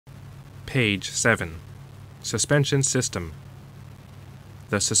Page 7. Suspension System.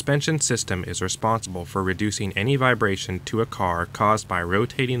 The suspension system is responsible for reducing any vibration to a car caused by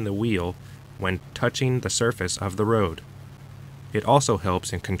rotating the wheel when touching the surface of the road. It also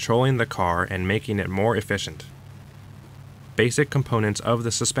helps in controlling the car and making it more efficient. Basic components of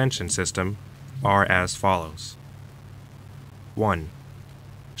the suspension system are as follows. 1.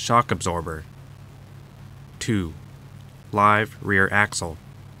 Shock absorber. 2. Live rear axle.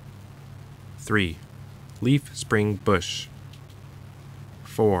 3. Leaf spring bush.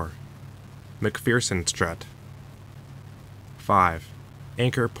 4. McPherson strut. 5.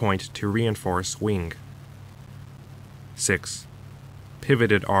 Anchor point to reinforce wing. 6.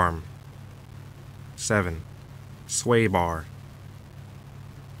 Pivoted arm. 7. Sway bar.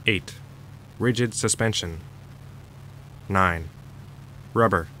 8. Rigid suspension. 9.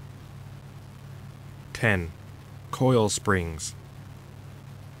 Rubber. 10. Coil springs.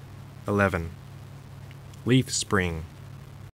 11. Leaf spring.